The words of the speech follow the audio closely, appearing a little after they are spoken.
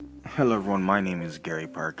Hello everyone, my name is Gary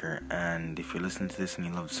Parker, and if you're listening to this and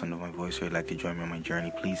you love the sound of my voice or you'd like to join me on my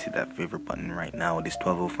journey, please hit that favorite button right now. It is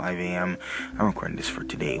 12:05 a.m. I'm recording this for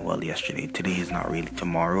today, well, yesterday. Today is not really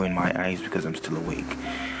tomorrow in my eyes because I'm still awake.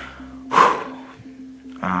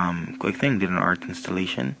 Quick thing, did an art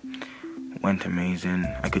installation. Went amazing.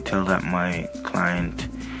 I could tell that my client,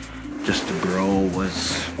 just the bro,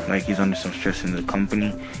 was like he's under some stress in the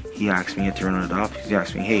company. He asked me to run it off. He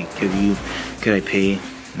asked me, hey, could I pay?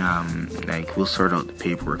 Like we'll sort out the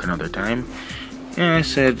paperwork another time. And I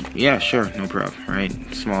said, yeah, sure, no problem, right?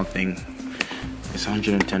 Small thing. It's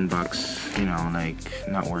 $110, like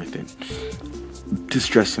not worth it. To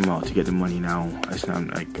stress him out to get the money now. I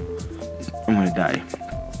sound like I'm gonna die.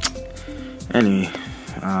 Anyway,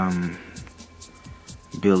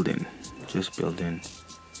 just building.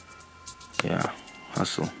 Yeah,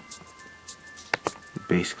 hustle.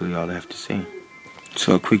 Basically all I have to say.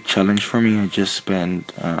 So a quick challenge for me. I just spent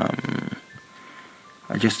 $90,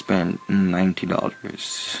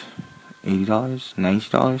 $80,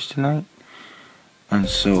 $90 tonight, and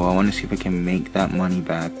so I want to see if I can make that money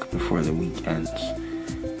back before the weekend.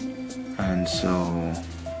 And so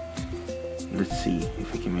let's see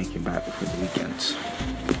if I can make it back before the weekends.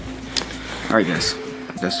 Alright guys,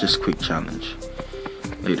 that's just a quick challenge.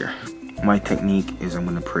 Later, my technique is I'm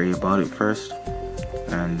gonna pray about it first,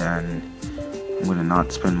 and then I'm gonna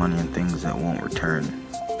not spend money on things that won't return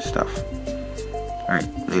stuff. Alright,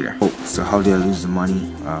 later. Oh, so how did I lose the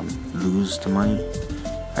money?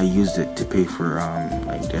 I used it to pay for,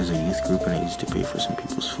 like there's a youth group and I used to pay for some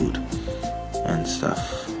people's food and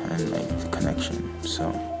stuff and like the connection.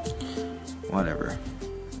 So, whatever.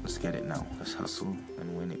 Let's get it now. Let's hustle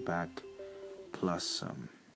and win it back. Plus some.